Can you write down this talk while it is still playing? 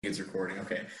It's recording.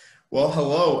 Okay. Well,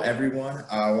 hello, everyone.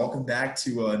 Welcome back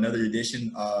to another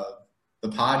edition of the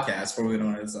podcast, formerly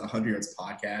known as 100 Yards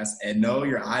Podcast. And no,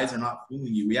 your eyes are not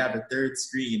fooling you. We have a third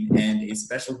screen and a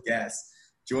special guest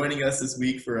joining us this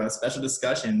week for a special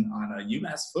discussion on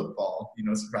UMass football.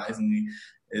 Surprisingly,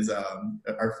 is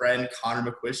our friend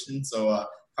Connor McQuiston. So,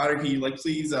 Connor, can you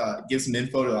please give some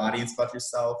info to the audience about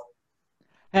yourself?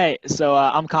 Hey,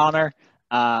 I'm Connor.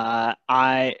 For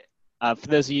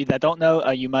those of you that don't know,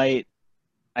 you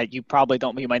probably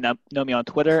don't, you might not know me on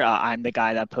Twitter. I'm the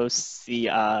guy that posts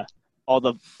all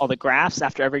the graphs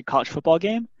after every college football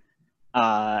game.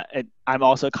 I'm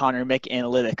also Connor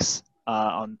McAnalytics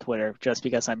on Twitter, just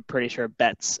because I'm pretty sure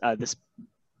Betts, this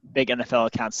big NFL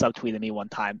account, subtweeted me one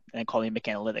time and called me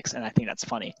McAnalytics, and I think that's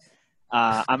funny.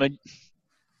 We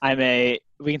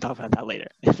can talk about that later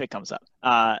if it comes up.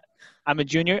 I'm a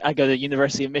junior. I go to the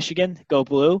University of Michigan, go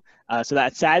blue. So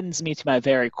that saddens me to my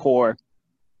very core.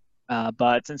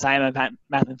 But since I am a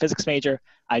math and physics major,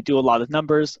 I do a lot of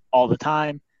numbers all the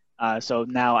time. So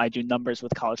now I do numbers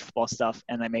with college football stuff,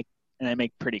 and I make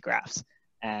pretty graphs.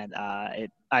 And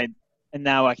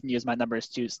now I can use my numbers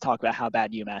to talk about how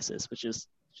bad UMass is, which is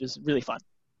really fun.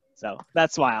 So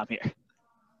that's why I'm here.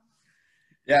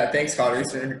 Yeah, thanks, Connor.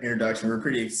 Thanks for the introduction. We're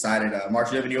pretty excited. Mark,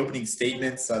 do you have any opening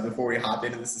statements before we hop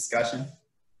into this discussion?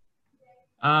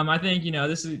 I think,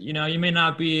 this is, you may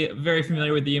not be very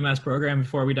familiar with the UMass program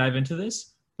before we dive into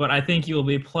this, but I think you will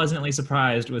be pleasantly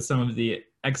surprised with some of the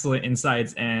excellent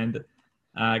insights and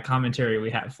commentary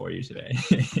we have for you today.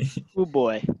 Oh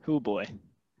boy.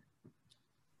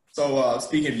 So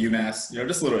speaking of UMass,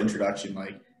 just a little introduction.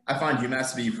 I find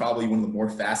UMass to be probably one of the more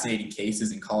fascinating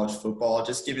cases in college football,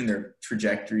 just given their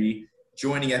trajectory.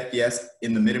 Joining FBS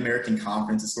in the Mid-American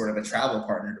Conference is sort of a travel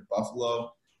partner to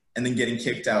Buffalo, and then getting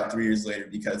kicked out 3 years later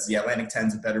because the Atlantic 10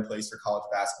 is a better place for college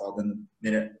basketball than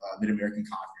the Mid-American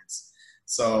Conference.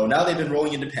 So now they've been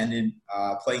rolling independent,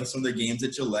 playing some of their games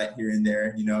at Gillette here and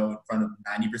there, in front of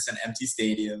 90% empty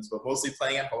stadiums, but mostly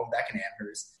playing at home back in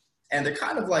Amherst. And they're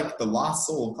kind of like the lost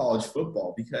soul of college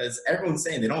football because everyone's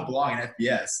saying they don't belong in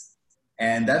FBS.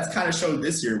 And that's kind of showed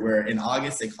this year where in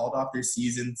August they called off their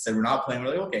season, said we're not playing.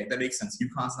 We're like, okay, that makes sense.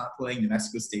 UConn's not playing. New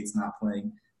Mexico State's not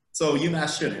playing. So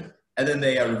UMass shouldn't. And then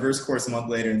they reversed course a month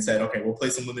later and said, okay, we'll play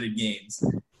some limited games.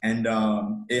 And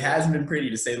it hasn't been pretty,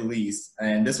 to say the least.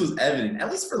 And this was evident, at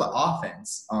least for the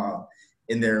offense,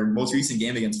 in their most recent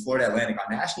game against Florida Atlantic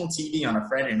on national TV on a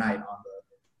Friday night on the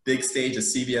big stage of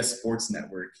CBS Sports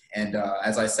Network. And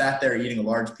as I sat there eating a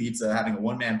large pizza, having a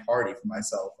one-man party for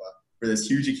myself for this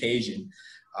huge occasion,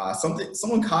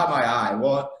 someone caught my eye.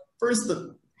 Well, first,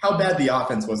 how bad the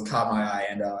offense was caught my eye.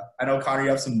 And I know, Connor, you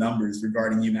have some numbers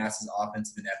regarding UMass's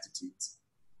offensive ineptitudes.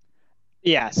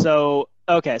 Yeah.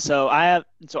 I've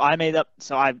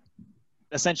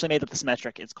essentially made up this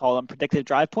metric. It's called predicted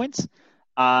drive points.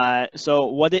 So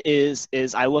what it is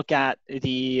I look at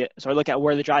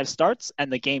where the drive starts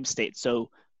and the game state. So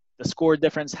the score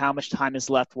difference, how much time is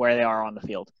left, where they are on the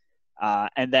field.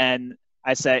 And then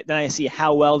I see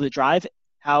how well the drive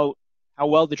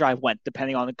went,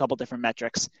 depending on a couple different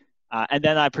metrics. And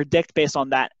then I predict based on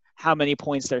that how many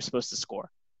points they're supposed to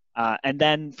score. And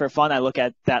then for fun, I look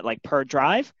at that per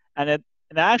drive, and it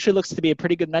actually looks to be a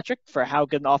pretty good metric for how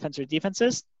good an offense or defense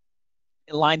is.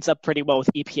 It lines up pretty well with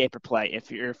EPA per play,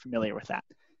 if you're familiar with that.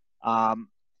 An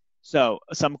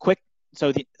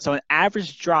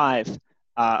average drive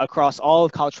across all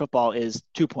of college football is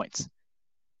 2 points.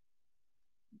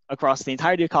 Across the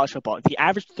entirety of college football, the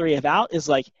average 3 of out is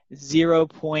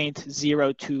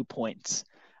 0.02 points.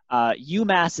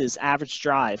 UMass's average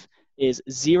drive is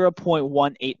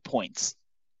 0.18 points.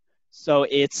 So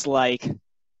it's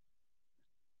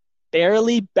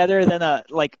barely better than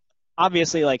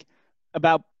obviously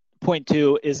about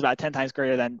 0.2 is about 10 times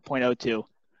greater than 0.02,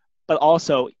 but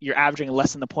also you're averaging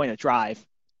less than the point of drive.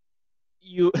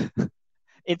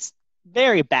 It's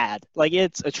very bad.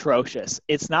 It's atrocious.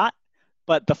 It's not,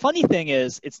 but the funny thing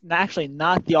is it's actually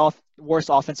not the worst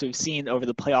offense we've seen over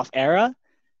the playoff era,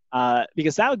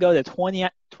 because that would go to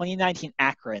 2019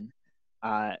 Akron.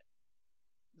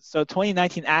 So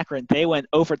 2019 Akron, they went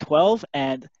 0 for 12,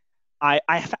 and I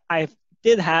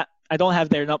don't have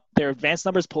their advanced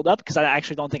numbers pulled up because I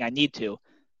actually don't think I need to.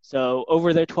 So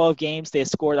over their 12 games, they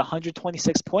scored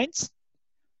 126 points.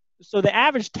 So they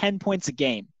averaged 10 points a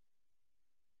game.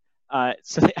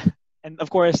 And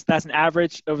of course, that's an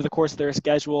average over the course of their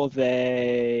schedule.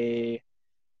 Here's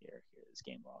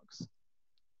game logs.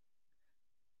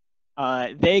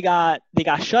 They got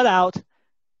shut out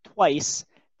twice.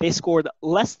 They scored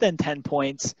less than 10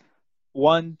 points.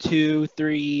 1, 2,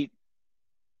 3,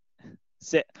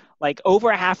 Like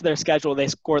over half of their schedule, they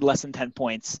scored less than 10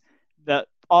 points. The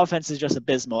offense is just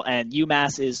abysmal, and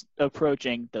UMass is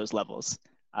approaching those levels.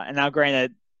 And now,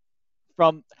 granted,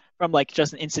 from like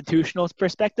just an institutional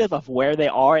perspective of where they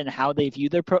are and how they view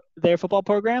their football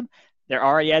program, they're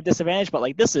already at a disadvantage. But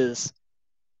like this is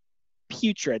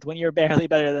putrid when you're barely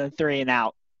better than 3 and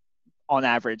out on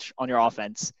average on your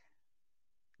offense.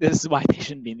 This is why they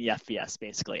shouldn't be in the FBS,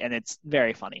 basically, and it's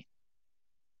very funny.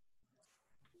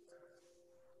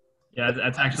 Yeah,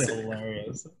 that's actually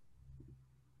hilarious.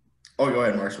 Oh, go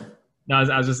ahead, Marshall. No,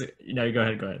 I was just, go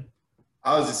ahead.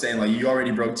 I was just saying, like, you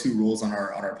already broke 2 rules on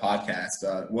our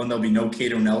podcast. One, there'll be no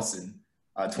Cato Nelson,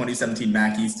 2017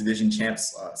 MAC East Division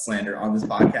champs slander on this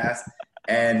podcast.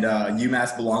 And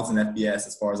UMass belongs in FBS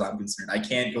as far as I'm concerned. I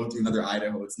can't go through another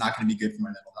Idaho. It's not going to be good for my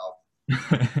mental health.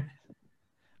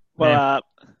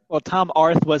 Well, Tom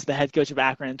Arth was the head coach of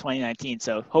Akron in 2019,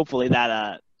 so hopefully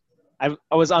that I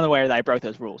was unaware that I broke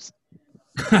those rules.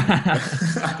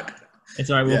 It's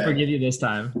all right. We'll forgive you this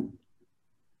time.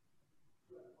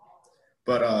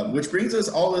 But which brings us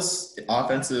all this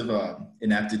offensive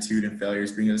ineptitude and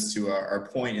failures bring us to our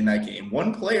point in that game.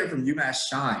 One player from UMass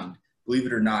shined, believe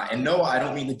it or not. And no, I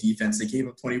don't mean the defense. They gave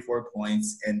up 24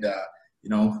 points, and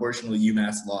unfortunately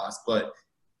UMass lost. But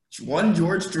one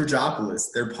George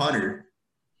Georgopolous, their punter,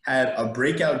 had a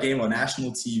breakout game on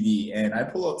national TV, and I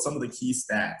pull out some of the key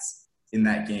stats in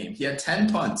that game. He had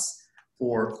 10 punts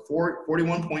for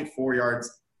 41.4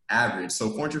 yards average, so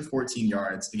 414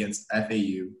 yards against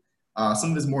FAU.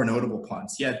 Some of his more notable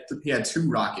punts. He had 2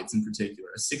 rockets in particular,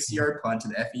 a 60-yard punt to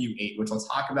the FAU 8, which I'll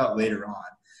talk about later on,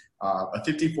 a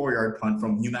 54-yard punt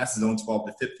from UMass's own 12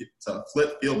 to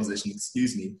flip field position,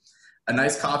 a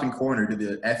nice coffin corner to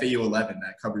the FAU 11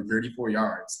 that covered 34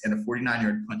 yards, and a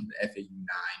 49-yard punt to the FAU 9.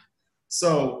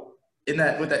 So with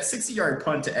that 60-yard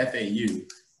punt to FAU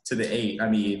to the 8, I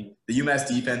mean, the UMass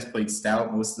defense played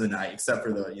stout most of the night, except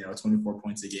for the 24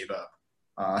 points they gave up.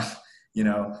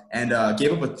 And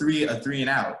gave up a three and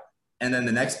out. And then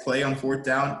the next play on 4th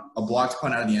down, a blocked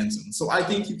punt out of the end zone. So I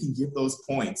think you can give those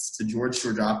points to George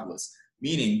Georgopolous,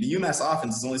 meaning the UMass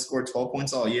offense has only scored 12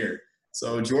 points all year.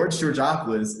 So George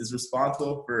Georgopolous is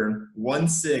responsible for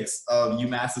 1/6 of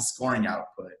UMass's scoring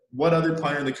output. What other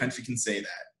punter in the country can say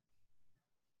that?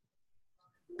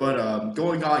 But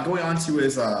going on to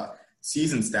his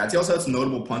season stats, he also had some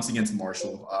notable punts against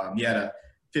Marshall. He had a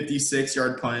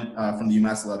 56-yard punt from the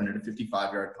UMass 11 and a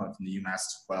 55-yard punt from the UMass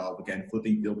 12, again,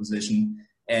 flipping field position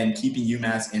and keeping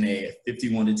UMass in a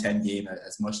 51-10 game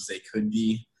as much as they could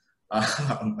be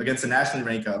against a nationally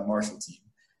ranked Marshall team.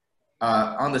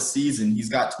 On the season, he's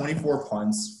got 24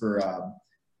 punts for a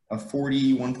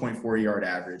 41.4-yard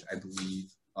average, I believe.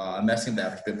 I'm messing with the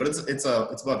average bit, but it's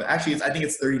above it. Actually, I think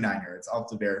it's 39 yards. I'll have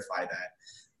to verify that.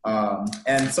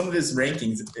 And some of his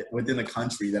rankings within the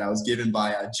country that I was given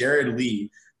by Jared Lee,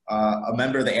 a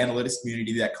member of the analytics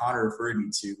community that Connor referred me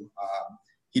to.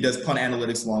 He does punt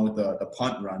analytics along with the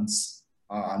punt runs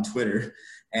on Twitter.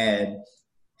 And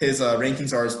his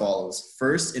rankings are as follows.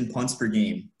 First in punts per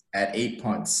game at 8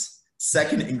 punts.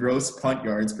 Second in gross punt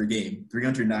yards per game,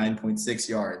 309.6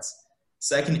 yards.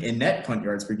 Second in net punt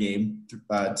yards per game,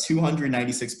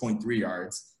 296.3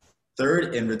 yards.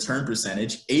 Third in return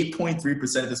percentage,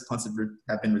 8.3% of his punts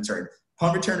have been returned.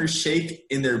 Punt returners shake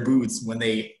in their boots when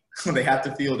they have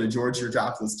to field a George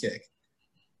Georgopolous kick.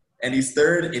 And he's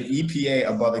third in EPA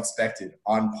above expected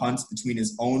on punts between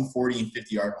his own 40 and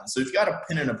 50-yard line. So if you got to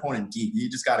pin an opponent deep, you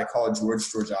just got to call it George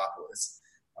Georgopolous.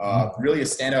 Really a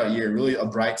standout year, really a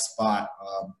bright spot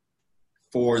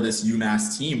for this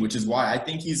UMass team, which is why I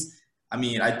think he's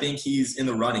in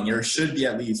the running, or should be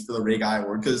at least, for the Ray Guy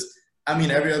Award. Because,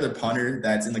 every other punter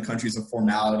that's in the country is a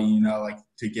formality,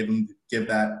 to give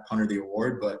that punter the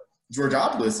award. But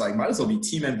Georgopolous, might as well be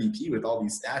team MVP with all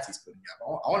these stats he's putting up.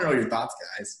 I want to know your thoughts,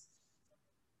 guys.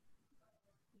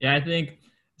 Yeah, I think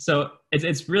so.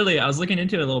 It's really, I was looking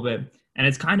into it a little bit, and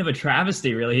it's kind of a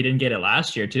travesty, really. He didn't get it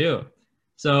last year, too.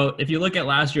 So if you look at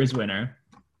last year's winner,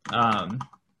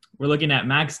 we're looking at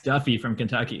Max Duffy from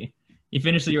Kentucky. He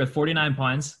finished the year with 49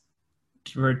 punts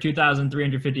for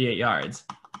 2,358 yards.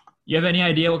 You have any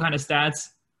idea what kind of stats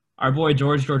our boy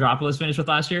George Georgopolous finished with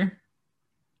last year?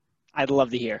 I'd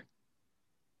love to hear.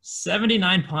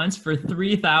 79 punts for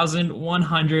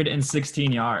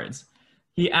 3,116 yards.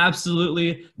 He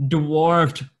absolutely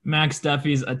dwarfed Max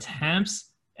Duffy's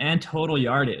attempts and total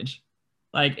yardage.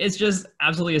 It's just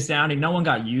absolutely astounding. No one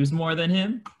got used more than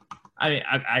him.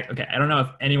 I don't know if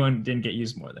anyone didn't get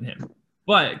used more than him.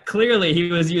 But clearly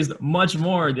he was used much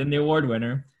more than the award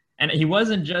winner. And he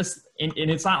wasn't just – and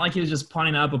it's not like he was just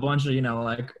punting up a bunch of,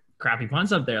 crappy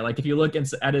punts up there. If you look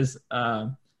at his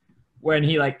when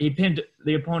he pinned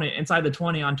the opponent inside the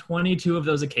 20 on 22 of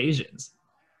those occasions.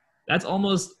 That's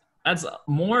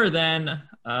more than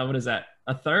what is that?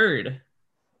 A third?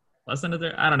 Less than a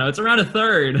third? I don't know. It's around a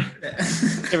third.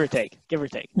 Give or take.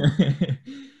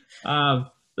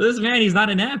 This man, he's not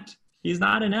inept.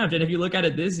 And if you look at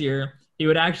it this year, he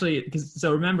would actually –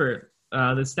 so remember,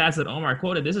 the stats that Omar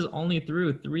quoted, this is only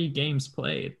through 3 games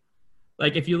played.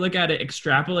 Like, if you look at it,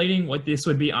 extrapolating what this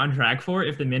would be on track for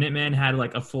if the Minutemen had,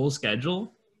 like, a full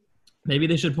schedule, maybe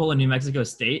they should pull a New Mexico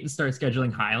State and start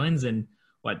scheduling Highlands and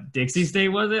Dixie State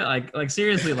was it? Like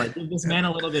seriously, give this man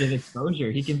a little bit of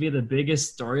exposure. He can be the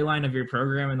biggest storyline of your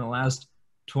program in the last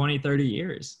 20, 30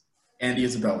 years. Andy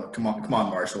Isabella. Come on,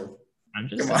 Marshall. I'm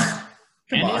just saying.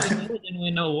 Andy Isabella didn't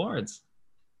win no awards.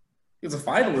 He was a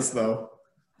finalist, though.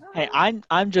 Hey,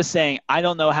 I'm just saying, I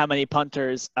don't know how many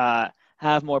punters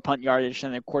have more punt yardage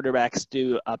than their quarterbacks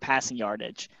do passing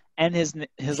yardage. And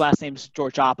his last name's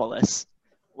Georgopolous,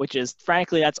 which is,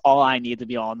 frankly, that's all I need to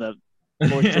be on the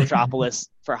Georgopolous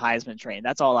for Heisman train.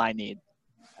 That's all I need.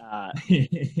 I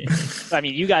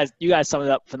mean, you guys summed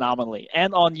it up phenomenally.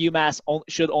 And on UMass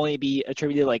should only be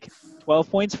attributed 12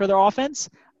 points for their offense.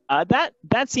 That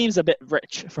seems a bit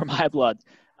rich for my blood.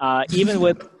 Even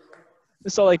with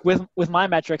my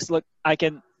metrics, look, I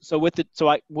can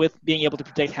with being able to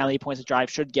predict how many points a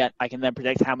drive should get, I can then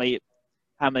predict how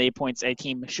many points a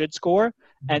team should score.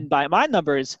 And by my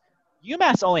numbers,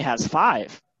 UMass only has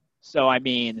 5. So I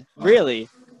mean, really,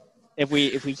 if we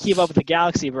keep up with the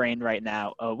Galaxy brain right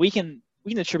now, we can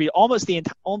attribute almost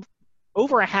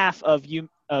over a half of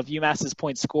UMass's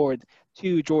points scored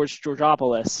to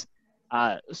Georgopolous.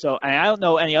 So and I don't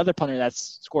know any other punter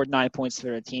that's scored 9 points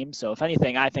for a team. So if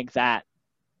anything, I think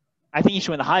he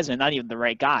should win the Heisman. Not even the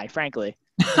right guy, frankly.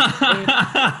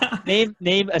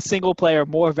 name a single player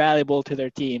more valuable to their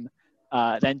team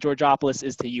than Georgopolous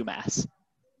is to UMass.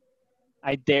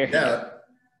 I dare you. Yeah.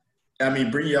 I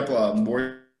mean, bringing up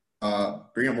more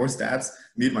stats.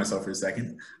 Mute myself for a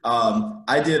second.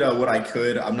 I did what I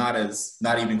could. I'm not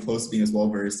even close to being as well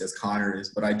versed as Connor is,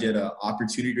 but I did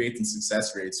opportunity rates and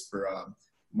success rates for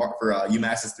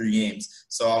UMass's 3 games.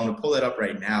 So I'm gonna pull it up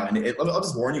right now, and I'll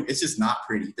just warn you, it's just not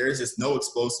pretty. There's just no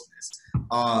explosiveness.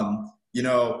 The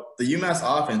UMass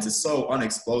offense is so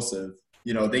unexplosive.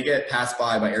 They get passed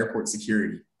by airport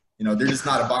security. They're just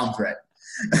not a bomb threat.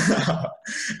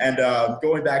 And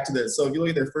going back to so if you look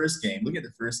at their first game,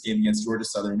 against Georgia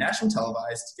Southern, national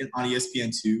televised on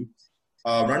ESPN2,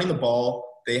 running the ball,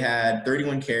 they had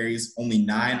 31 carries, only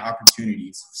 9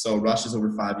 opportunities, so rushes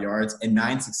over 5 yards, and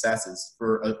 9 successes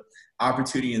for an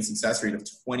opportunity and success rate of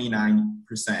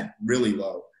 29%, really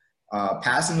low.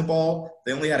 Passing the ball,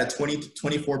 they only had a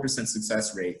 24%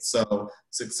 success rate. So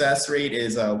success rate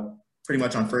is pretty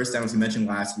much on first down, as we mentioned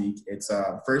last week. It's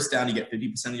first down, you get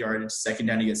 50% of the yardage. Second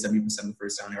down, you get 70% of the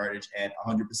first down yardage, and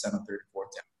 100% on third and fourth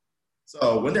down.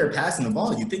 So when they're passing the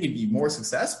ball, you'd think it'd be more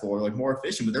successful or more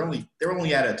efficient, but they're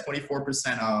only at a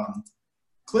 24%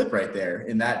 clip right there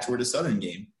in that Georgia Southern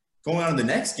game. Going on to the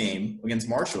next game against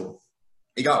Marshall,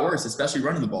 it got worse, especially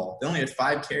running the ball. They only had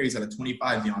 5 carries out of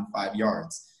 25 beyond 5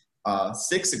 yards.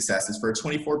 6 successes for a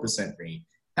 24% rate.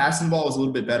 Passing the ball was a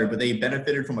little bit better, but they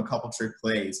benefited from a couple trick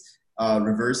plays.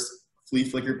 Reverse flea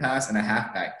flicker pass and a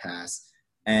halfback pass.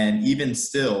 And even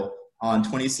still, on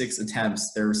 26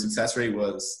 attempts, their success rate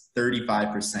was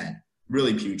 35%.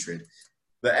 Really putrid.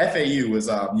 The FAU was,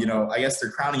 I guess their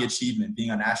crowning achievement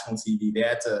being on national TV. They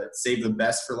had to save the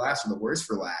best for last or the worst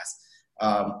for last.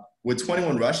 With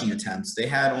 21 rushing attempts, they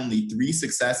had only 3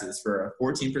 successes for a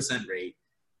 14% rate,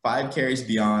 5 carries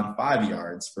beyond 5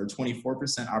 yards for a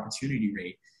 24% opportunity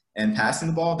rate. And passing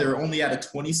the ball, they were only at a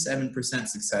 27%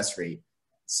 success rate.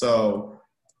 So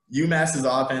UMass's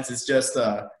offense is just,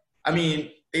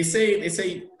 they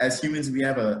say as humans we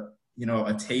have a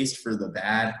taste for the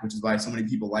bad, which is why so many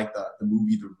people like the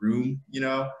movie The Room.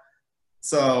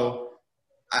 So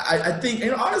I think,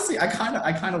 and honestly, I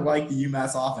kind of like the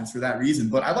UMass offense for that reason.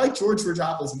 But I like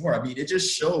Georgopolous more. I mean, it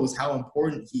just shows how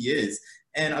important he is.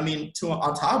 And I mean,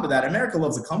 on top of that, America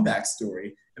loves a comeback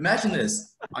story. Imagine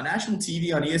this on national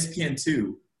TV on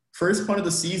ESPN2, first punt of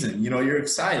the season. You're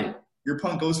excited. Your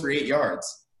punt goes for 8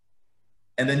 yards,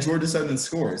 and then Georgia Southern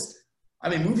scores. I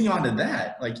mean, moving on to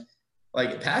that,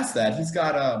 like past that, he's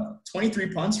got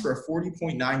 23 punts for a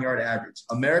 40.9 yard average.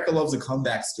 America loves a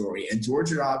comeback story, and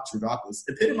Georgopolous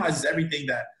epitomizes everything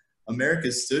that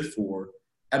America stood for.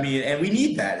 I mean, and we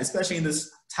need that, especially in this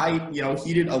tight,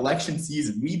 heated election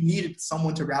season. We needed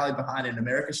someone to rally behind, and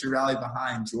America should rally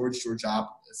behind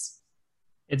Georgopolous.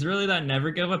 It's really that never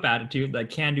give up attitude, that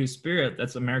can-do spirit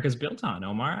that's America's built on,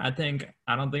 Omar. I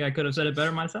don't think I could have said it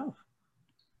better myself.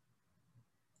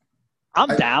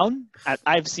 I'm down.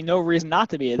 I've seen no reason not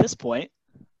to be at this point.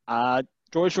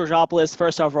 Georgopolous,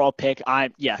 first overall pick.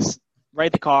 Yes,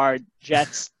 write the card.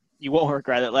 Jets, you won't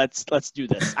regret it. Let's do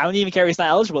this. I don't even care if he's not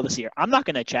eligible this year. I'm not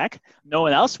going to check. No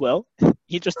one else will.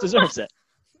 He just deserves it.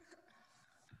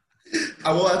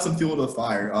 I will add some fuel to the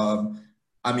fire.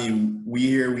 I mean,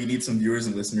 we need some viewers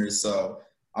and listeners, so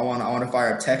I want to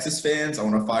fire up Texas fans. I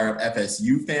want to fire up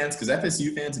FSU fans because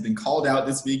FSU fans have been called out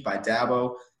this week by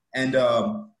Dabo. And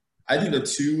I think the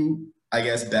two, I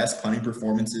guess, best punting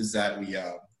performances that we,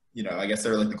 I guess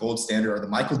they're like the gold standard are the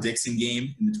Michael Dixon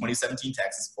game in the 2017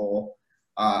 Texas Bowl.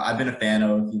 I've been a fan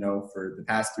of, for the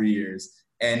past 3 years.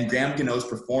 And Graham Gano's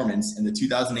performance in the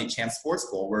 2008 Champ Sports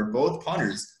Bowl where both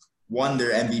punters won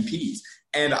their MVPs.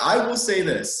 And I will say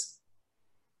this.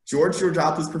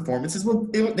 Georgopolous' performances,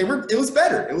 it was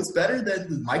better. It was better than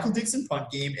the Michael Dixon punt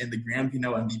game and the Graham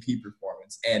Gano MVP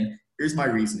performance. And here's my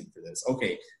reasoning for this.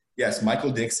 Okay, yes,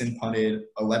 Michael Dixon punted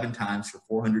 11 times for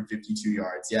 452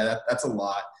 yards. Yeah, that's a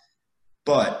lot.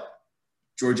 But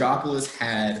Georgopolous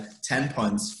had 10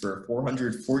 punts for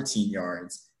 414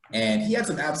 yards. And he had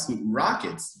some absolute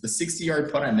rockets. The 60-yard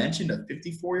punt I mentioned, a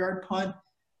 54-yard punt.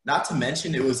 Not to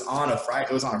mention, it was on a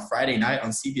Friday night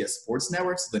on CBS Sports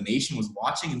Network, so the nation was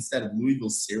watching instead of Louisville,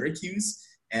 Syracuse,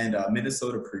 and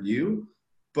Minnesota, Purdue.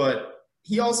 But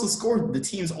he also scored the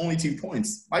team's only 2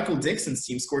 points. Michael Dixon's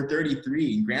team scored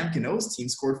 33, and Graham Gano's team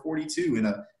scored 42 in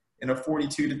a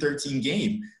 42-13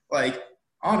 game. Like,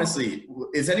 honestly,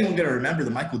 is anyone going to remember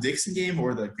the Michael Dixon game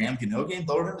or the Graham Gano game?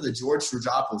 They'll remember the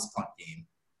Georgopolous punt game.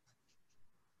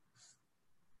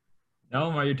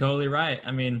 No, you're totally right.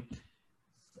 I mean,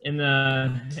 in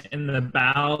the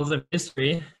bowels of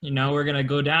history, we're going to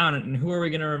go down, and who are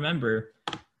we going to remember?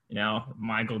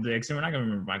 Michael Dixon. We're not going to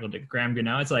remember Michael Dixon. Graham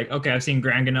Gano. It's like, okay, I've seen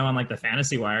Graham Gano on like the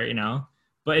fantasy wire,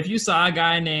 But if you saw a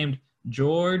guy named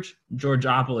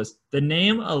Georgopolous, the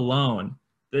name alone,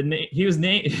 he was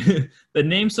named the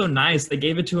name so nice they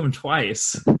gave it to him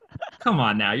twice. Come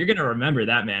on now, you're going to remember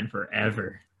that man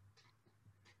forever.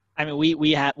 I mean,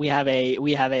 we have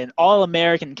an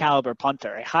All-American caliber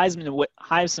punter, a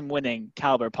Heisman winning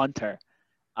caliber punter,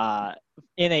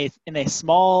 in a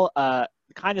small,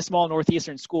 kind of small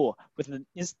northeastern school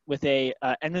with a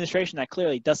administration that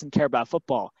clearly doesn't care about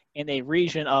football in a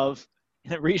region of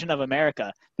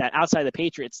America that outside the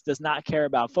Patriots does not care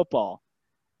about football,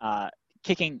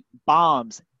 kicking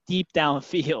bombs deep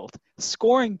downfield,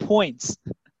 scoring points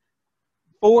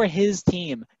for his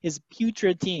team, his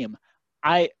putrid team.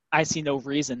 I see no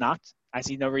reason not. I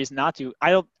see no reason not to.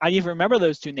 I even remember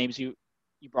those two names you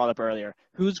brought up earlier.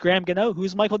 Who's Graham Gano?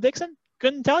 Who's Michael Dixon?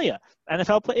 Couldn't tell you.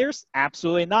 NFL players?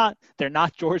 Absolutely not. They're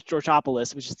not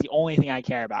Georgopolous, which is the only thing I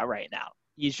care about right now.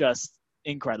 He's just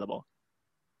incredible.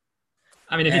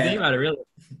 I mean, if you think about it, really.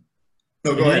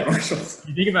 No, go ahead, Marshall. If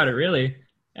you think about it, really,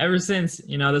 ever since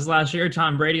this last year,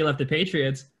 Tom Brady left the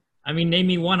Patriots. I mean, name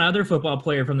me one other football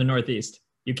player from the Northeast.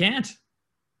 You can't.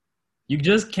 You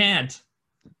just can't.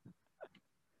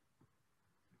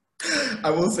 I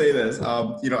will say this,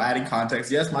 adding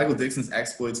context. Yes, Michael Dixon's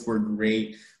exploits were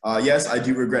great. Yes, I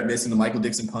do regret missing the Michael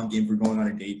Dixon punt game for going on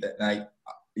a date that night.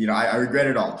 I regret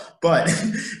it all. But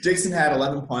Dixon had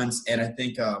 11 punts, and I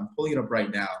think pulling it up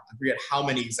right now, I forget how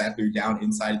many exactly are down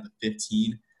inside of the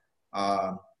 15.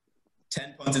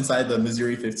 10 punts inside the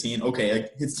Missouri 15. Okay,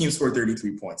 his team scored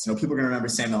 33 points. People are going to remember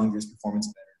Sam Ellinger's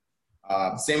performance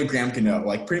better. Same with Graham Gano.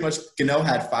 Like, pretty much Gano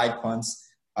had 5 punts.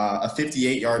 A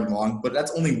 58-yard long, but that's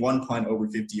only 1 punt over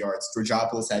 50 yards.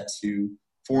 Georgopolous had 2,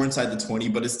 4 inside the 20,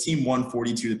 but his team won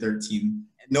 42-13. And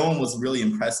no one was really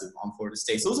impressive on Florida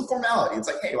State. So it was a formality. It's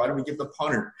like, hey, why don't we give the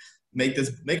punter, make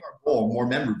our bowl more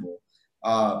memorable?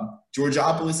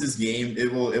 Georgopolous' game,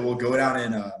 it will go down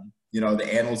in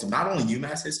the annals of not only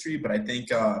UMass history, but I think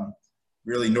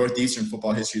really Northeastern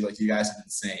football history, like you guys have been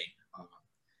saying. I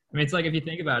mean, it's like if you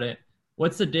think about it,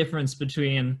 what's the difference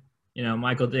between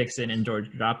Michael Dixon and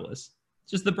Georgopolous?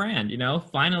 It's just the brand,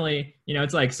 finally,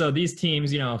 it's like, so these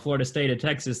teams, Florida State and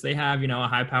Texas, they have, a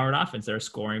high powered offense. They're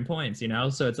scoring points,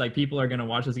 so it's like people are going to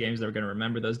watch those games. They're going to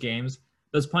remember those games.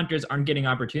 Those punters aren't getting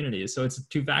opportunities. So it's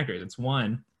 2 factors. It's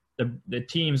 1, the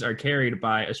teams are carried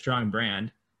by a strong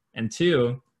brand. And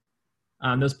 2,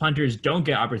 those punters don't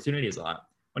get opportunities a lot.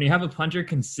 When you have a punter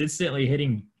consistently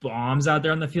hitting bombs out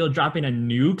there on the field, dropping a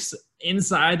nukes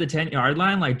inside the 10-yard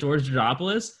line, like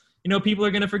Georgopolous, people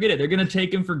are going to forget it. They're going to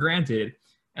take him for granted.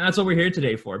 And that's what we're here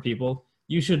today for, people.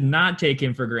 You should not take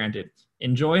him for granted.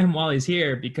 Enjoy him while he's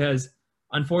here because,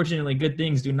 unfortunately, good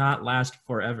things do not last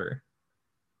forever.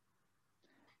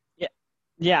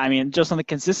 Yeah. I mean, just on the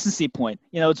consistency point,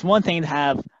 it's one thing to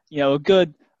have, a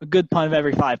good punt of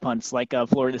every 5 punts like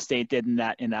Florida State did in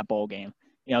that bowl game.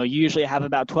 you usually have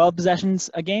about 12 possessions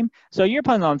a game. So you're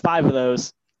punting on 5 of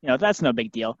those. That's no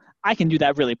big deal. I can do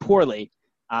that really poorly.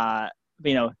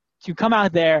 To come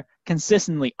out there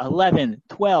consistently 11,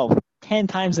 12, 10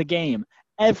 times a game,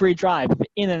 every drive,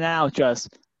 in and out,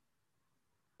 just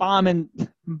bombing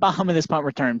this punt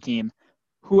return team.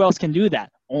 Who else can do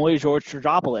that? Only George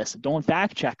Georgopolous. Don't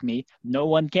fact check me. No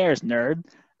one cares, nerd.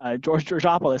 George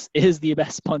Georgopolous is the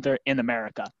best punter in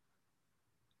America.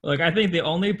 Look, I think the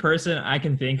only person I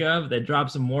can think of that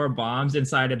drops more bombs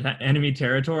inside enemy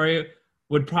territory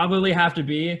would probably have to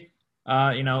be,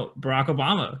 Barack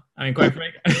Obama. I mean, quite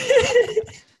frankly.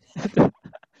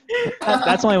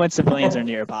 That's only when civilians are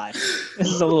nearby. This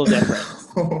is a little different.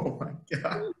 Oh my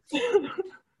god.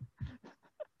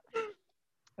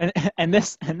 And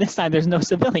this time there's no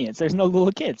civilians. There's no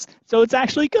little kids. So it's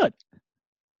actually good.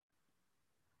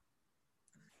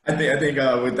 I think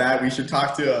with that we should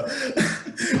talk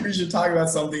about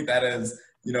something that is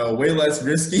way less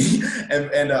risky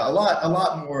and a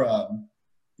lot more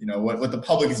what the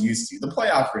public is used to, the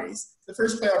playoff race. The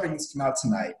first playoff race come out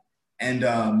tonight, and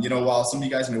while some of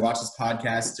you guys may watch this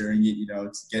podcast during it,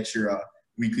 to get your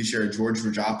weekly share of George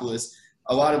Georgopolous,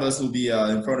 a lot of us will be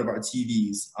in front of our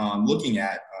TVs looking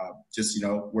at just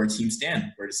where teams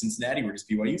stand, where does Cincinnati, where does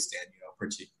BYU stand,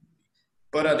 particularly.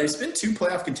 But there's been 2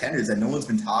 playoff contenders that no one's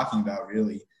been talking about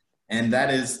really, and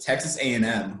that is Texas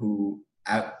A&M, who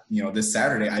this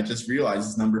Saturday I just realized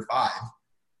is number 5.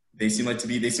 They seem to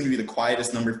be the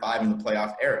quietest number 5 in the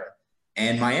playoff era,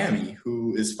 and Miami,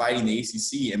 who is fighting the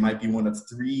ACC and might be one of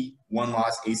 3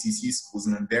 one-loss ACC schools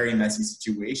in a very messy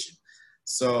situation.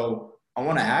 So I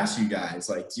want to ask you guys,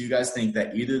 do you guys think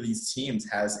that either of these teams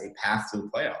has a path to the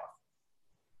playoff?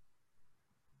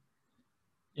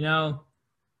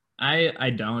 I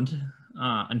don't.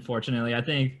 Unfortunately, I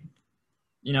think,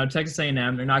 Texas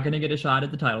A&M, they're not going to get a shot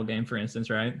at the title game, for instance,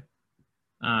 right?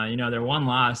 They're one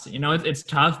loss. It's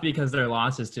tough because their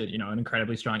loss is to, an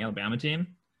incredibly strong Alabama team.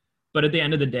 But at the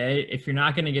end of the day, if you're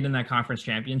not going to get in that conference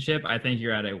championship, I think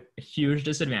you're at a huge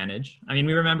disadvantage. I mean,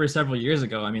 we remember several years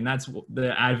ago, that's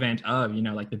the advent of,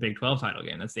 the Big 12 title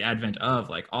game. That's the advent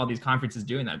of, all these conferences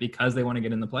doing that because they want to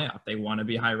get in the playoff. They want to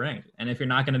be high ranked. And if you're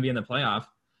not going to be in the playoff,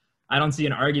 I don't see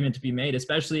an argument to be made,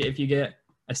 especially if you get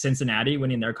a Cincinnati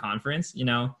winning their conference.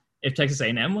 If Texas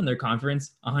A&M won their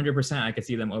conference, 100% I could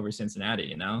see them over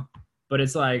Cincinnati, But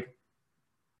it's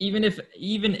even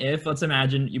if let's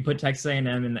imagine you put Texas A&M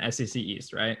in the SEC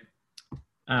East, right?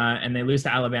 And they lose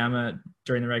to Alabama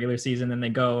during the regular season, then they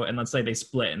go and let's say they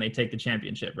split and they take the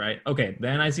championship, right? Okay,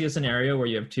 then I see a scenario where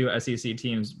you have 2 SEC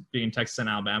teams being Texas and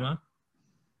Alabama,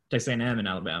 Texas A&M and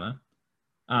Alabama.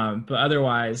 But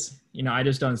otherwise, I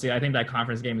just don't see. I think that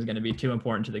conference game is going to be too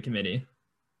important to the committee.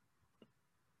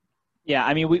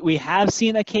 Yeah, we have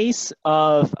seen a case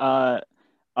of a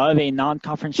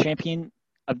non-conference champion,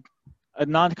 a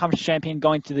non-conference champion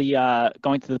going to the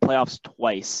playoffs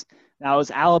twice. Now it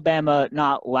was Alabama,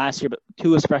 not last year, but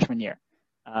 2 his freshman year.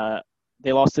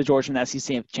 They lost to Georgia in the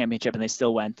SEC championship, and they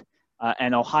still went.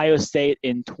 And Ohio State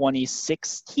in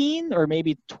 2016, or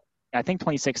maybe I think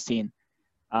 2016.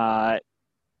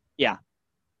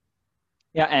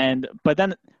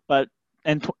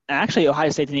 Actually Ohio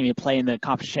State didn't even play in the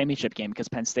conference championship game because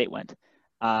Penn State went.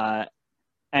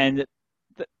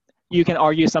 You can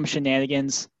argue some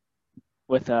shenanigans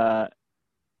with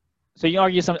so you can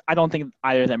argue some. I don't think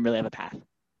either of them really have a path.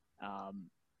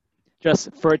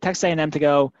 Just for Texas A&M to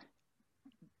go,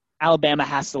 Alabama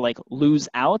has to lose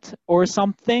out or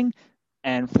something,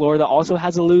 and Florida also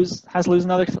has to lose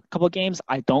another couple of games.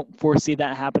 I don't foresee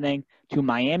that happening. To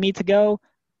Miami to go,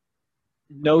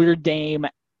 Notre Dame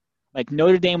would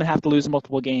have to lose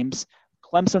multiple games.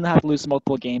 Clemson would have to lose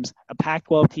multiple games. A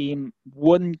Pac-12 team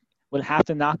would have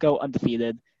to not go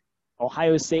undefeated.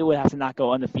 Ohio State would have to not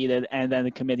go undefeated, and then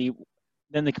the committee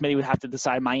would have to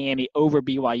decide Miami over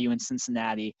BYU and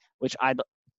Cincinnati, which I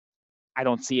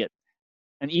don't see it.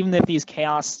 And even if these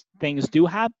chaos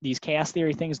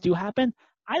theory things do happen,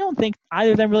 I don't think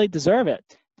either of them really deserve it.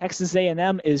 Texas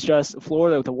A&M is just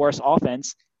Florida with the worst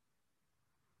offense.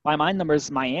 By my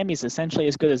numbers, Miami's essentially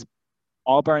as good as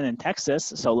Auburn and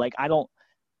Texas. So the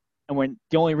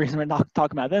only reason we're not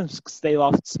talking about them is because they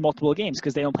lost multiple games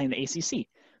because they don't play in the ACC.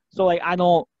 So I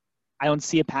don't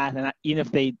see a path, and even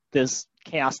if this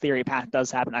chaos theory path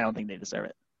does happen, I don't think they deserve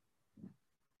it.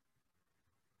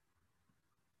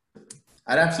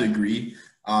 I'd absolutely agree.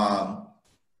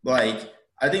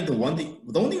 I think the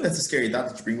only thing that's a scary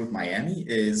thought to bring with Miami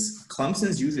is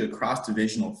Clemson's usually a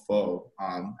cross-divisional foe,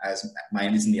 as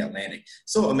Miami's in the Atlantic.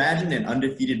 So imagine an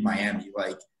undefeated Miami,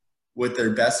 with their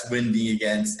best win being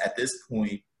against, at this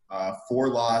point,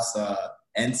 4-loss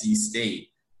NC State.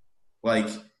 Like,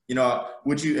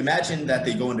 would you imagine that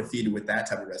they go undefeated with that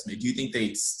type of resume? Do you think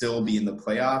they'd still be in the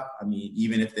playoff? I mean,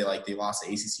 even if they lost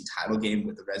the ACC title game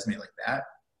with a resume like that?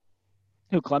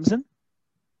 Who, Clemson?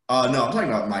 No, I'm talking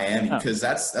about Miami Oh. because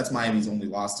that's Miami's only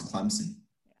loss to Clemson.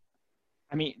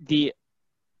 I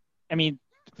mean,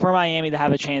 for Miami to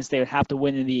have a chance, they would have to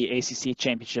win in the ACC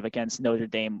championship against Notre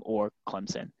Dame or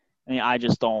Clemson. I mean, I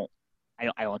don't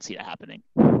see that happening.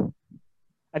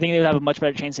 I think they would have a much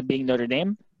better chance of beating Notre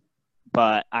Dame,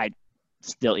 but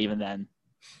even then.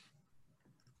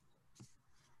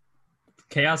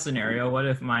 Chaos scenario. What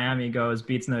if Miami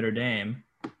beats Notre Dame?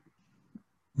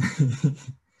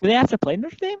 Do they have to play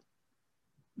Notre Dame?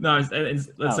 No,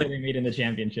 let's say they meet in the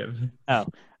championship. Oh,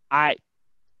 I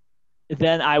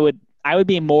would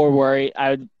be more worried.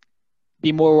 I would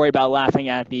be more worried about laughing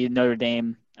at the Notre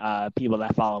Dame people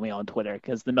that follow me on Twitter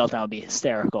because the meltdown would be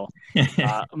hysterical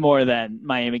more than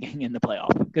Miami getting in the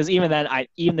playoff. Because even then,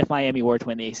 even if Miami were to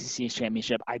win the ACC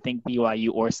championship, I think BYU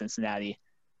or Cincinnati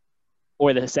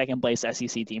or the second place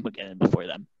SEC team would get in before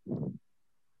them.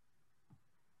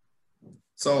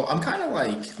 So I'm kind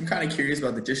of curious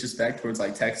about the disrespect towards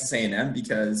Texas A&M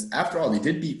because after all, they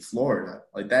did beat Florida.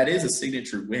 That is a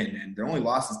signature win, and their only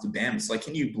loss is to Bama. So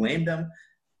can you blame them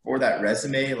for that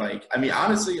resume?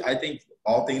 Honestly, I think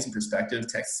all things in perspective,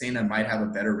 Texas A&M might have a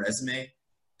better resume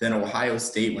than Ohio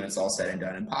State when it's all said and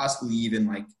done, and possibly even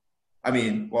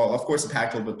of course the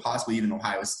Pac-12, but possibly even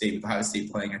Ohio State, with Ohio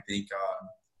State playing, I think,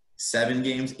 7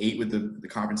 games, 8 with the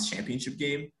conference championship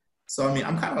game. So,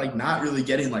 I'm kind of not really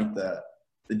getting the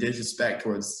disrespect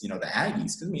towards, the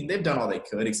Aggies. Because, they've done all they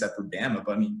could except for Bama.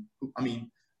 But,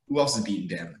 who else is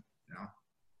beating Bama,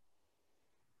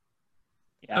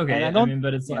 Yeah, okay,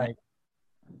 but it's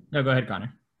no, go ahead,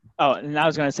 Connor. Oh, and I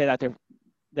was going to say that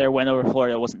their win over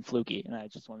Florida wasn't fluky, and I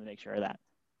just wanted to make sure of that.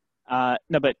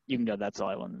 No, but you can go. That's all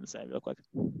I wanted to say real quick.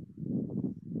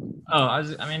 Oh,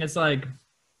 it's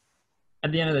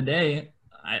at the end of the day,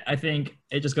 I think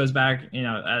it just goes back,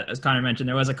 as Connor mentioned,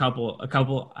 there was a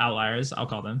couple outliers, I'll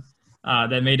call them,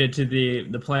 that made it to the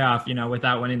playoff,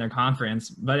 without winning their conference.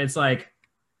 But it's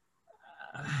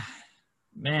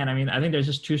man, I think there's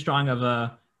just too strong of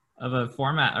a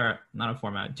format, or not a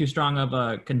format, too strong of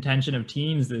a contention of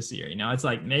teams this year. It's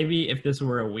maybe if this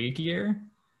were a weak year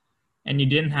and you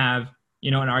didn't have,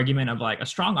 an argument of a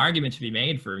strong argument to be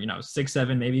made for, 6,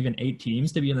 7, maybe even 8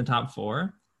 teams to be in the top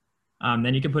 4.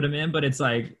 Then you can put them in, but it's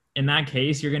in that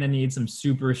case, you're going to need some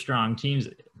super strong teams,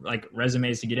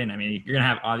 resumes to get in. You're going to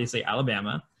have obviously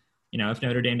Alabama, if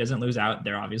Notre Dame doesn't lose out,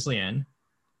 they're obviously in,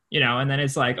 and then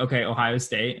it's okay, Ohio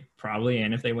State probably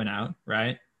in if they win out.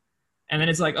 Right. And then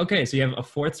it's okay, so you have a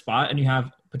 4th spot and you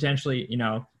have potentially,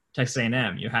 Texas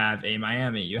A&M, you have a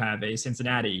Miami, you have a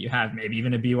Cincinnati, you have maybe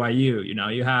even a BYU,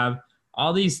 you have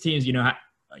all these teams,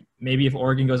 maybe if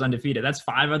Oregon goes undefeated, that's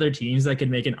 5 other teams that could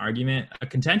make an argument, a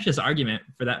contentious argument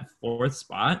for that 4th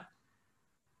spot.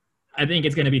 I think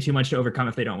it's going to be too much to overcome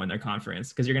if they don't win their conference,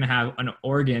 because you're going to have an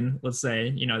Oregon, let's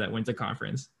say, that wins a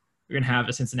conference. You're going to have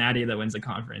a Cincinnati that wins a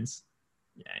conference.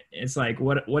 Yeah, it's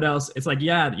what else? It's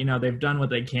they've done what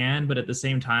they can, but at the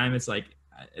same time, it's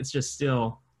it's just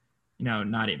still,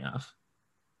 not enough,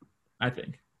 I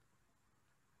think.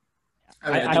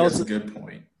 I think that's a good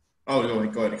point. Oh,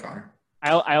 go ahead, Connor.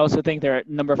 I also think their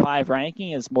number 5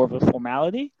 ranking is more of a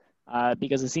formality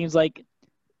because it seems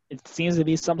to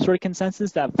be some sort of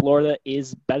consensus that Florida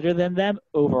is better than them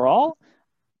overall.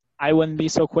 I wouldn't be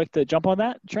so quick to jump on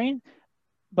that train,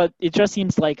 but it just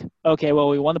seems okay, well,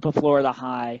 we want to put Florida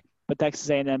high, but Texas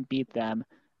A&M beat them,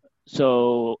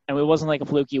 so and it wasn't a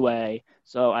fluky way.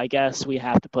 So I guess we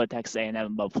have to put Texas A&M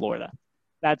above Florida.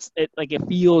 That's it. It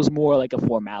feels more like a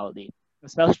formality,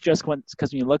 especially just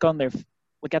because when you look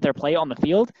at their play on the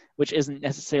field, which isn't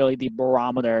necessarily the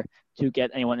barometer to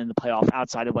get anyone in the playoff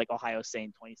outside of Ohio State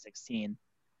in 2016.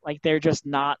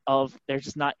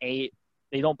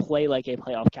 They don't play like a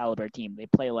playoff caliber team. They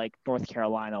play like North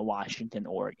Carolina, Washington,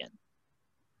 Oregon.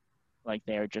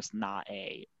 They're just not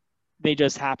they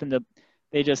just happen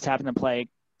to play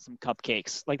some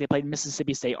cupcakes. They played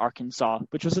Mississippi State, Arkansas,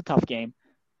 which was a tough game.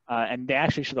 And they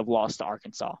actually should have lost to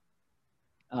Arkansas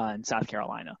and South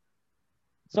Carolina.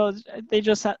 So they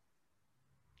just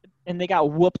and they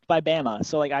got whooped by Bama.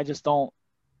 So I just don't.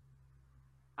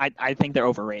 I think they're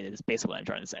overrated. Is basically what I'm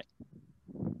trying to say.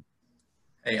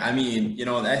 Hey, in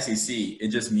the SEC, it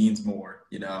just means more.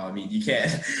 You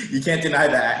can't deny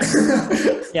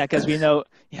that. Yeah, because we know.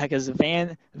 Yeah, because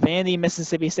Vandy,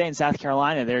 Mississippi State, and South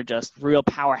Carolina, they're just real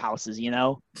powerhouses.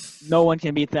 No one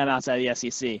can beat them outside of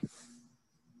the SEC.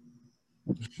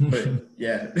 But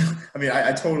yeah,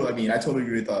 I totally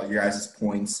agree with your guys'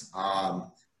 points.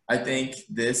 I think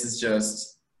this is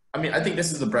just I mean, I think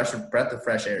this is a breath of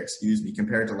fresh air,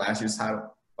 compared to last year's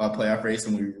title playoff race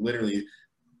when we were literally,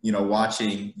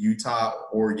 watching Utah,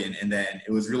 Oregon, and then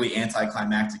it was really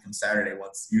anticlimactic on Saturday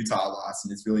once Utah lost,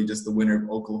 and it's really just the winner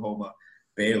of Oklahoma,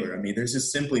 Baylor. I mean, there's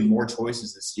just simply more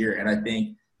choices this year, and I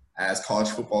think as college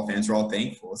football fans, we're all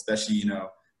thankful, especially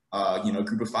a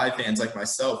group of 5 fans like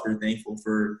myself. We're thankful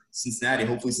for Cincinnati.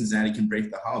 Hopefully, Cincinnati can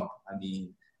break the hump. I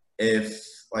mean,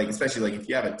 especially if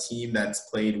you have a team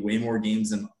that's played way more games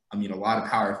than a lot of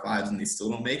Power Fives and they still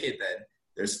don't make it, then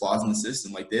there's flaws in the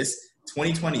system. Like this,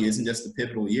 2020 isn't just a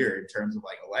pivotal year in terms of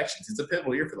elections. It's a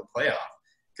pivotal year for the playoff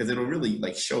because it'll really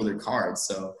show their cards.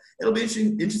 So it'll be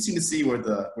interesting to see where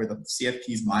the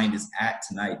CFP's mind is at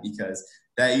tonight, because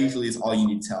that usually is all you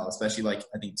need to tell, especially I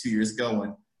think 2 years ago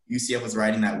when UCF was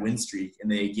riding that win streak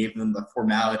and they gave them the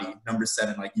formality, number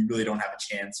 7, you really don't have a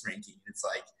chance ranking. It's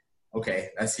okay,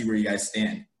 I see where you guys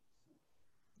stand.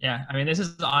 Yeah, I mean, this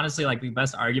is honestly the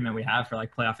best argument we have for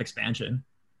playoff expansion.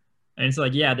 And it's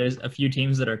there's a few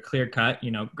teams that are clear cut,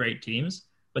 great teams,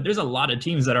 but there's a lot of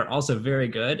teams that are also very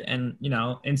good. And,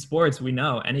 in sports, we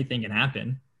know anything can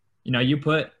happen. You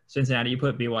put Cincinnati, you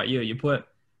put BYU,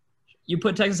 you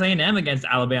put Texas A&M against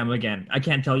Alabama again. I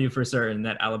can't tell you for certain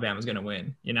that Alabama's going to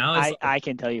win. I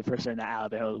can tell you for certain that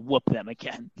Alabama will whoop them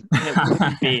again.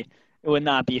 It would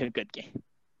not be a good game.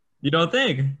 You don't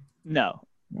think? No.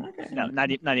 Okay. No, not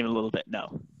even a little bit.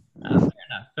 No.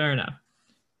 Fair enough.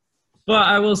 But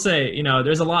I will say,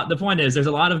 there's a lot. The point is, there's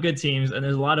a lot of good teams, and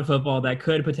there's a lot of football that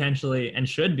could potentially and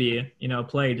should be,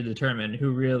 played to determine who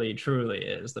really, truly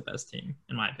is the best team,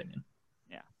 in my opinion.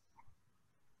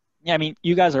 Yeah, I mean,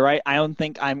 you guys are right. I don't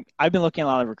think I've been looking at a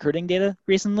lot of recruiting data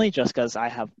recently, just because I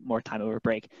have more time over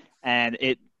break, and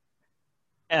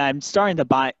I'm starting to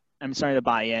buy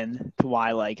in to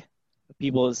why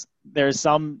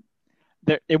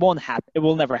it won't happen. It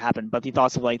will never happen. But the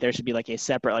thoughts of there should be a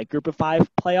separate group of 5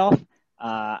 playoff.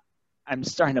 I'm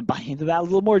starting to buy into that a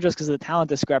little more just because the talent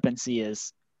discrepancy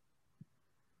is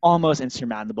almost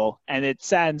insurmountable, and it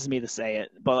saddens me to say it,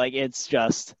 but it's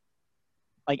just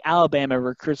Alabama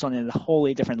recruits on a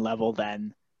wholly different level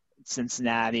than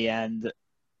Cincinnati and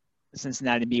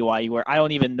BYU, where I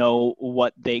don't even know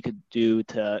what they could do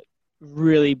to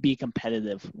really be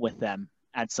competitive with them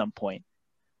at some point.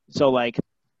 So I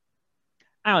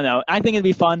don't know. I think it'd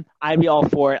be fun. I'd be all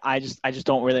for it. I just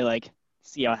don't really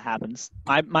see how it happens.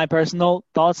 My personal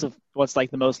thoughts of what's the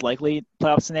most likely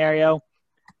playoff scenario.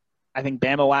 I think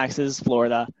Bama waxes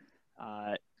Florida.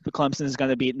 The Clemson is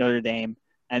going to beat Notre Dame,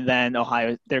 and then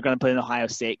Ohio. They're going to put in Ohio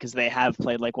State because they have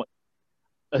played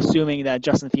assuming that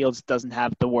Justin Fields doesn't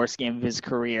have the worst game of his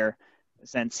career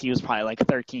since he was probably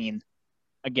 13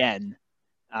 again.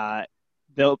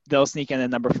 They'll sneak in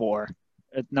at number 3 or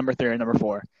number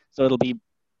 4. So it'll be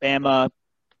Bama,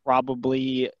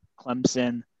 probably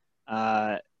Clemson,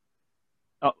 Ohio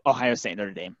State,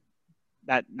 Notre Dame.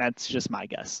 That's just my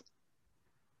guess.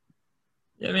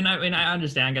 Yeah, I mean, I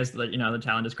understand. I guess the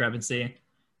talent discrepancy.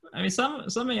 I mean, some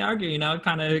may argue,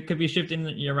 kind of could be shifting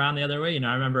around the other way.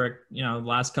 I remember, the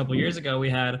last couple of years ago, we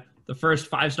had the first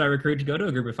 5-star recruit to go to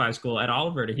a Group of 5 school at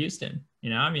Oliver to Houston.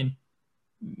 I mean,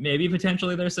 maybe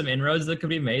potentially there's some inroads that could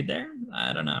be made there.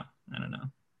 I don't know.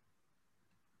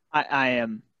 I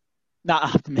am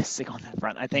not optimistic on that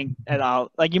front. I think at all,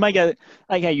 you might get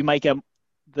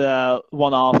the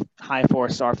one-off high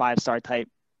 4-star, 5-star type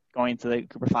going to the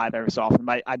Group of 5 every so often,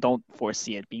 but I don't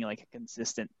foresee it being a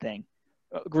consistent thing.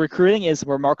 Recruiting is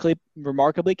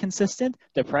remarkably consistent,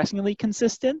 depressingly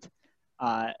consistent.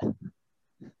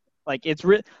 It's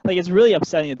really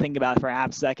upsetting to think about for a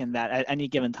half second that at any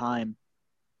given time,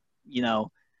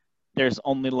 there's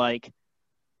only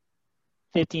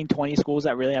 15, 20 schools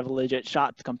that really have a legit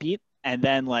shot to compete. And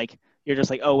then you're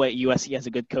just oh wait, USC has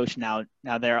a good coach now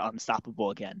they're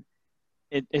unstoppable again.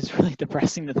 It's really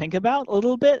depressing to think about a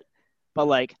little bit,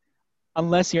 but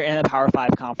unless you're in a Power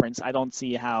 5 conference, I don't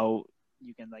see how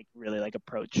you can really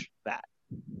approach that.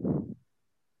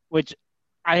 Which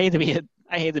I hate to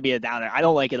be a downer. I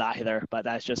don't like it either, but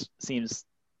that just seems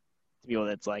to be what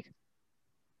it's like.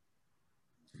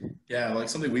 Yeah,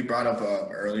 something we brought up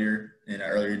earlier in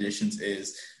earlier editions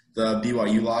is the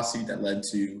BYU lawsuit that led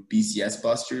to BCS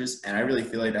busters, and I really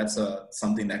feel that's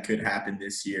something that could happen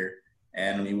this year.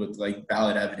 And I mean, with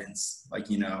valid evidence,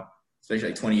 especially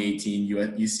 2018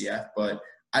 UCF. But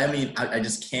I mean, I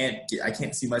just can't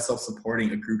see myself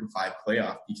supporting a Group of 5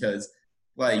 playoff because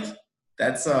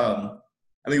that's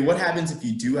I mean, what happens if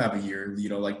you do have a year,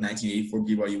 1984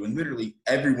 BYU, when literally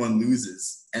everyone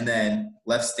loses, and then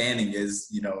left standing is,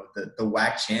 the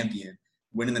WAC champion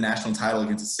winning the national title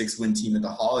against a 6-win team at the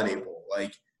Holiday Bowl?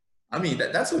 I mean,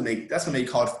 that's what made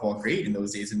college football great in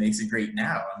those days. It makes it great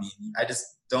now. I mean, I just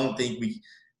don't think we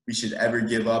should ever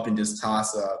give up and just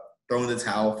throw in the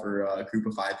towel for a group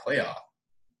of 5 playoff.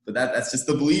 But that's just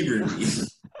the believer in me.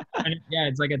 And yeah,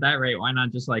 it's like at that rate, why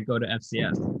not just like go to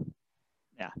FCS?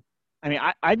 Yeah, I mean,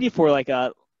 I'd be for like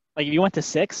if you went to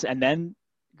 6 and then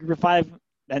group of 5,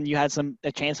 then you had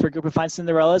a chance for group of 5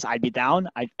 Cinderellas. I'd be down.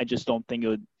 I just don't think it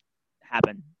would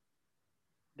happen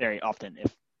very often,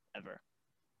 if ever.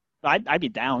 But I'd be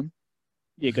down.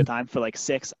 Be a good time for like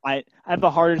 6. I have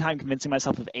a harder time convincing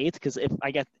myself of 8 because if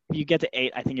you get to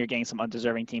 8, I think you're getting some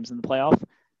undeserving teams in the playoff.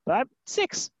 But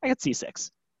 6, I could see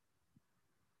 6.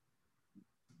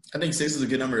 I think 6 is a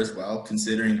good number as well,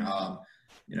 considering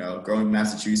growing up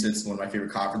Massachusetts, one of my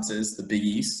favorite conferences, the Big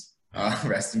East,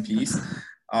 rest in peace.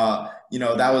 That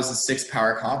was a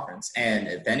 6-power conference, and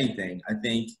if anything, I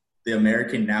think the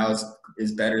American now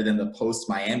is better than the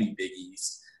post-Miami Big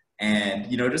East. And,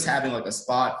 just having like a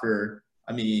spot for,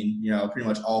 pretty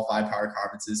much all 5 power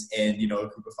conferences and, a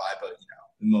group of 5, but,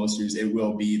 in most years it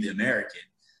will be the American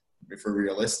for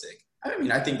realistic.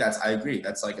 I think I agree.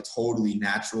 That's like a totally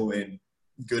natural and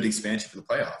good expansion for the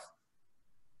playoff.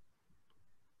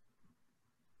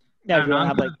 Yeah, if you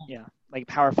want to have like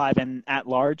Power 5 and at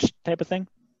large type of thing.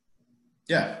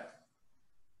 Yeah.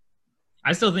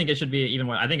 I still think it should be even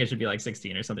more. I think it should be like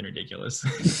 16 or something ridiculous.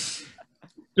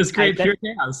 Just create pure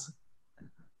chaos.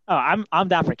 Oh, I'm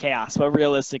down for chaos, but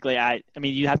realistically,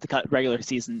 you have to cut regular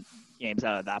season games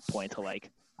out at that point to like.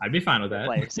 I'd be fine with that.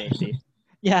 Player safety.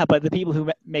 Yeah, but the people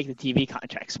who make the TV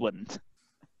contracts wouldn't.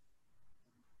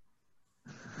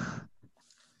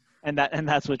 And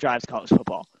that's what drives college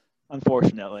football,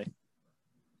 unfortunately.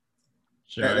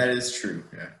 Sure, that is true.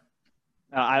 Yeah.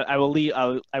 I will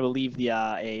leave the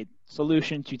a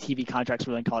solution to TV contracts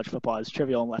within college football as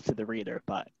trivial and left to the reader,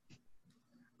 but.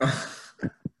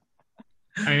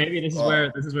 Maybe this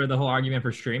is where the whole argument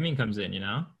for streaming comes in,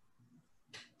 You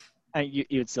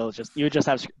would just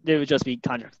be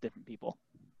contracts with different people.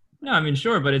 No,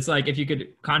 sure, but it's like if you could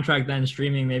contract then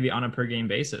streaming maybe on a per game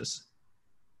basis,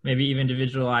 maybe even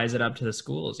individualize it up to the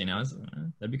schools,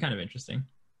 that'd be kind of interesting.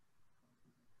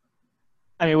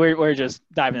 We're just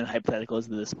diving into hypotheticals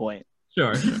at this point.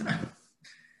 Sure.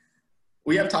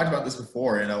 We have talked about this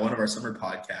before in one of our summer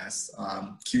podcasts.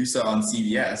 CUSA on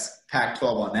CBS, Pac-12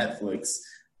 on Netflix.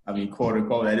 Quote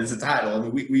unquote, that is the title.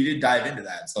 We did dive into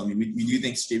that. So, we do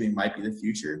think streaming might be the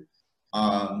future.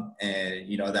 And,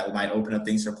 that might open up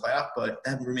things for playoff, but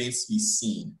that remains to be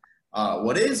seen.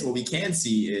 What we can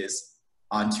see is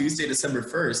on Tuesday, December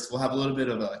 1st, we'll have a little bit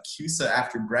of a CUSA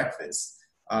after breakfast.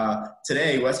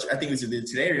 Today, I think it was either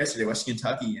today or yesterday, Western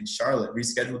Kentucky and Charlotte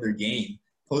rescheduled their game,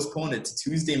 postponed it to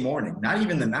Tuesday morning, not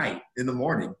even the night, in the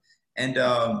morning. And,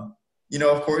 of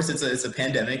course, it's a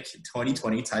pandemic,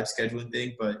 2020 type scheduling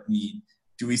thing, but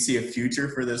do we see a future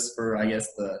for this for, I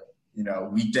guess, the,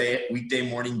 weekday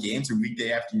morning games or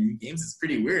weekday afternoon games? It's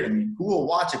pretty weird. Who will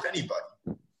watch if anybody?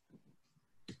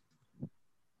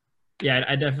 Yeah,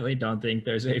 I definitely don't think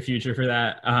there's a future for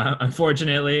that.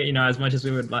 Unfortunately, as much as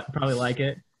we would probably like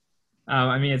it.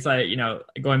 It's like,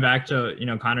 going back to,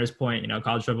 Connor's point,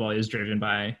 college football is driven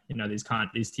by, these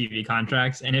TV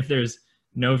contracts. And if there's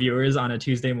no viewers on a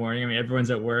Tuesday morning, everyone's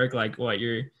at work, like what,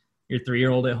 your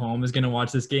 3-year-old at home is going to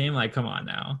watch this game? Like, come on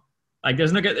now. Like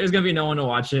there's going to be no one to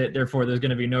watch it. Therefore, there's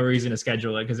going to be no reason to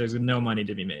schedule it because there's no money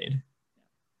to be made.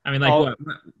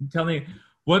 Tell me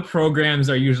what programs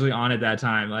are usually on at that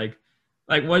time? Like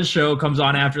what show comes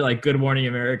on after like Good Morning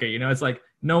America? It's like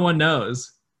no one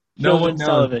knows. Children's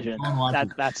television.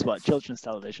 That's what children's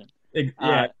television.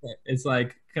 It's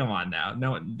like come on now.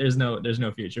 No, there's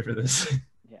no future for this.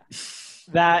 Yeah,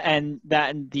 that and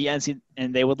the NC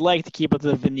and they would like to keep up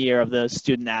the veneer of the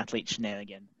student athlete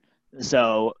shenanigan.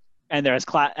 So there's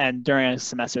and during a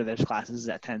semester there's classes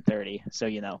at 10:30. So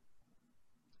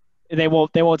they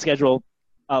won't schedule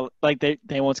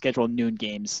they won't schedule noon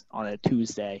games on a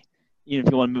Tuesday. Even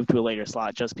if you want to move to a later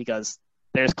slot, just because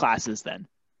there's classes then.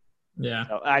 Yeah.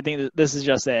 So I think this is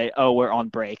just we're on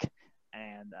break,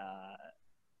 and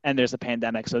there's a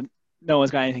pandemic, so no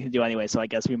one's got anything to do anyway. So I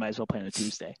guess we might as well play on a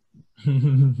Tuesday.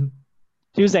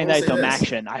 Tuesday night film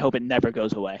action. I hope it never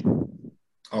goes away.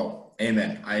 Oh,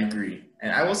 amen. I agree.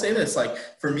 And I will say this, like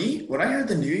for me, when I heard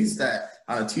the news that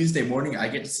on a Tuesday morning I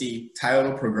get to see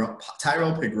Tyrell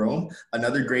Pigrom,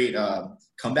 another great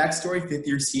comeback story,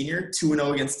 5th-year senior,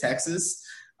 2-0 against Texas.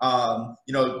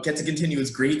 Get to continue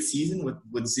his great season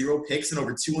with 0 picks and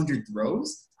over 200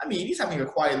 throws. He's having a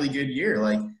quietly good year.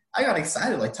 Like I got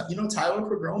excited, like Tyler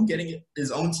Pigrom getting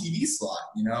his own TV slot.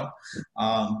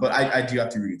 But I do have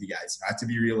to agree with you guys. I have to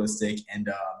be realistic, and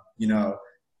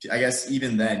I guess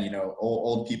even then,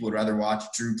 old people would rather watch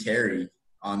Drew Carey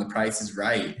on The Price is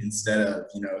Right instead of,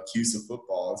 CUSA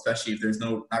football, especially if there's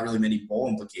not really many bowl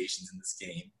implications in this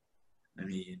game. I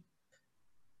mean,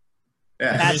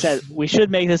 yeah. That said, we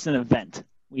should make this an event.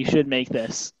 We should make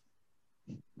this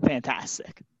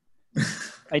fantastic.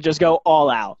 Like, just go all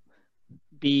out.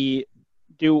 Do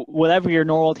whatever your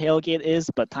normal tailgate is,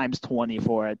 but times 20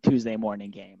 for a Tuesday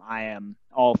morning game. I am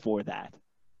all for that.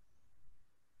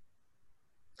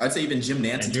 I'd say even Jim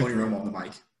Nance and Tony Romo on the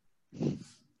mic.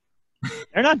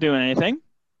 They're not doing anything.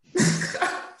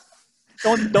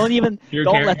 Don't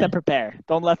let them prepare.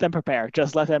 Don't let them prepare.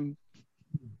 Just let them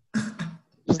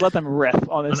riff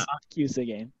on this CUSA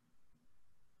game.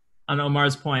 On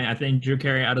Omar's point, I think Drew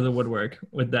Carey out of the woodwork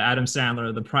with the Adam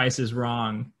Sandler, The Price is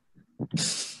Wrong.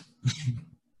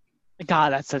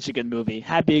 God, that's such a good movie.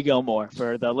 Happy Gilmore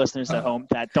for the listeners at home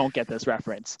that don't get this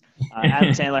reference. Adam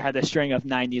Sandler had a string of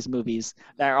 90s movies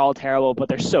that are all terrible, but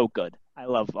they're so good. I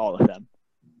love all of them.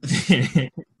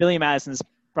 Billy Madison's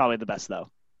probably the best, though.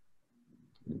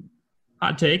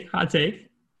 Hot take.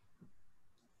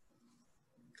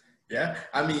 Yeah,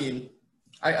 I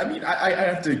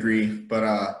have to agree, but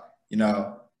I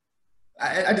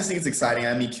just think it's exciting.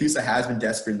 I mean, CUSA has been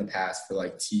desperate in the past for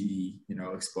like TV,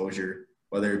 exposure,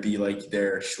 whether it be like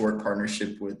their short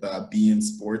partnership with beIN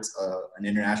Sports, an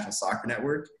international soccer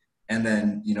network, and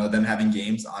then them having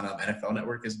games on NFL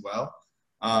Network as well.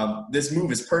 This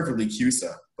move is perfectly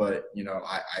CUSA, but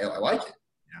I like it.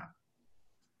 Yeah,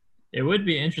 it would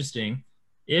be interesting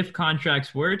if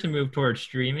contracts were to move towards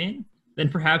streaming. Then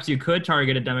perhaps you could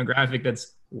target a demographic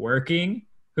that's working,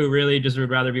 who really just would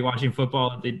rather be watching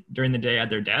football during the day at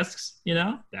their desks.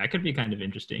 That could be kind of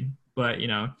interesting. But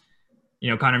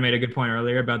Connor made a good point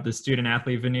earlier about the student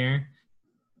athlete veneer.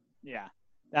 Yeah.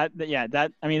 That's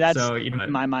so, in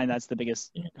my mind, that's the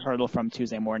biggest hurdle from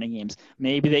Tuesday morning games.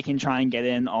 Maybe they can try and get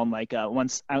in on like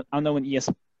once, I don't know when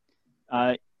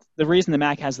the reason the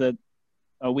MAC has the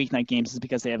weeknight games is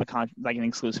because they have an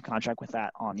exclusive contract with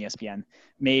that on ESPN.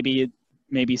 Maybe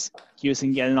CUSA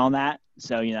can get in on that.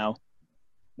 So,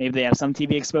 maybe they have some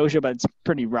TV exposure, but it's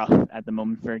pretty rough at the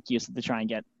moment for CUSA to try and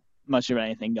get much of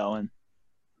anything going.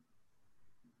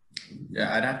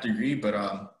 Yeah, I'd have to agree, but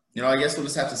I guess we'll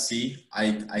just have to see.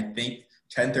 I think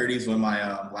 10:30 is when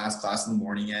my last class in the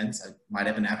morning ends. I might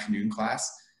have an afternoon class,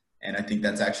 and I think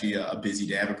that's actually a busy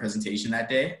day. I have a presentation that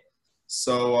day,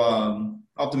 so I'll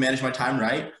have to manage my time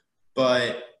right.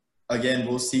 But again,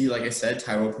 we'll see. Like I said,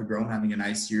 Tyrell Pogrom having a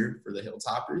nice year for the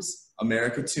Hilltoppers.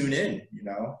 America, tune in.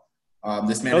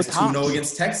 This man is 2-0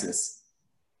 against Texas.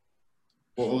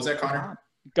 What was that, Connor?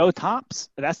 Go Tops.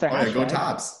 That's their hashtag. Yeah, go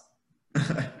Tops.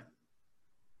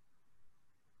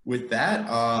 With that,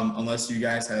 unless you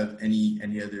guys have any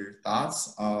other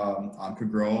thoughts on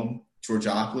Pogrom,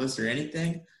 Georgopolous, or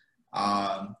anything,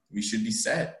 we should be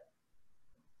set.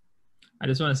 I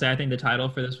just want to say I think the title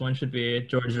for this one should be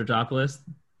George Georgopolous.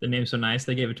 The name's so nice,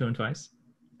 they gave it to him twice.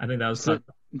 I think that was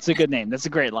it's a good name. That's a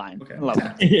great line. Okay. I love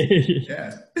it.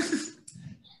 Yeah.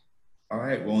 All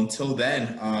right. Well, until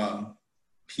then,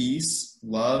 peace,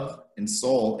 love, and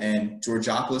soul, and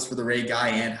Georgopolous for the Ray Guy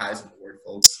and Heisman Award,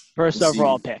 folks. First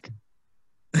overall pick.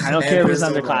 I don't care if he's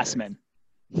underclassman.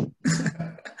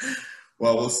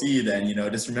 Well, we'll see you then.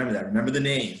 Just remember that. Remember the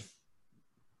name.